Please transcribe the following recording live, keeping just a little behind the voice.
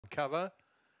cover.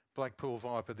 Blackpool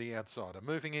Viper, the outsider.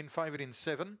 Moving in, favoured in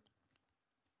 7.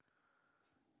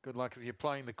 Good luck if you're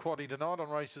playing the quaddie tonight on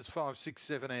races 5, 6,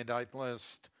 7 and 8.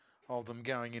 Last of them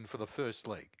going in for the first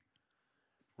leg.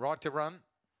 Right to run.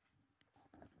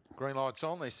 Green lights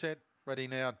on. They're set. Ready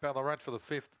now at Ballarat for the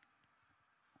 5th.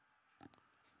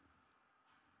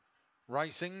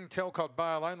 Racing, Talcott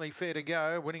Bale only fair to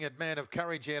go, winning at Man of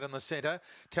Courage out in the centre.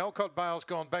 Talcott Bale's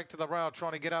gone back to the rail,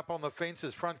 trying to get up on the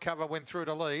fences. Front cover went through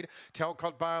to lead.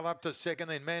 Talcott Bale up to second,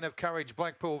 then Man of Courage,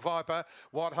 Blackpool Viper.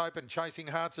 White Hope and Chasing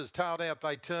Hearts has tailed out,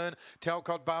 they turn.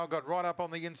 Talcott Bale got right up on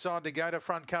the inside to go to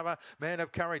front cover. Man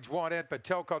of Courage wide out, but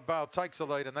Talcott Bale takes the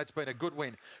lead, and that's been a good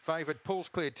win. Favoured pulls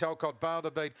clear Talcott Bale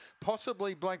to beat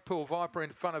possibly Blackpool Viper in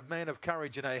front of Man of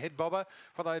Courage and a head bobber,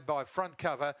 followed by front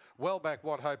cover. Well back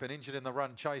White Hope and injured in the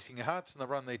run, Chasing Hearts, and the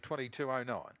run there 22.09.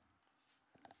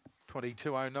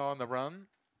 22.09 the run,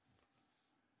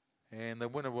 and the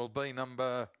winner will be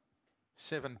number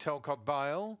 7 Talcott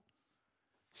Bale.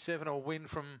 7 will win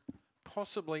from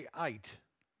possibly 8,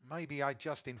 maybe 8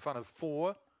 just in front of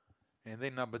 4, and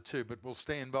then number 2, but we'll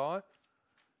stand by.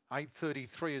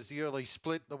 8.33 is the early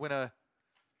split. The winner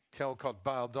Talcott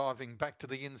Bale diving back to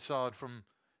the inside from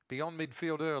beyond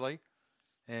midfield early,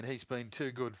 and he's been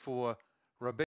too good for Rebecca.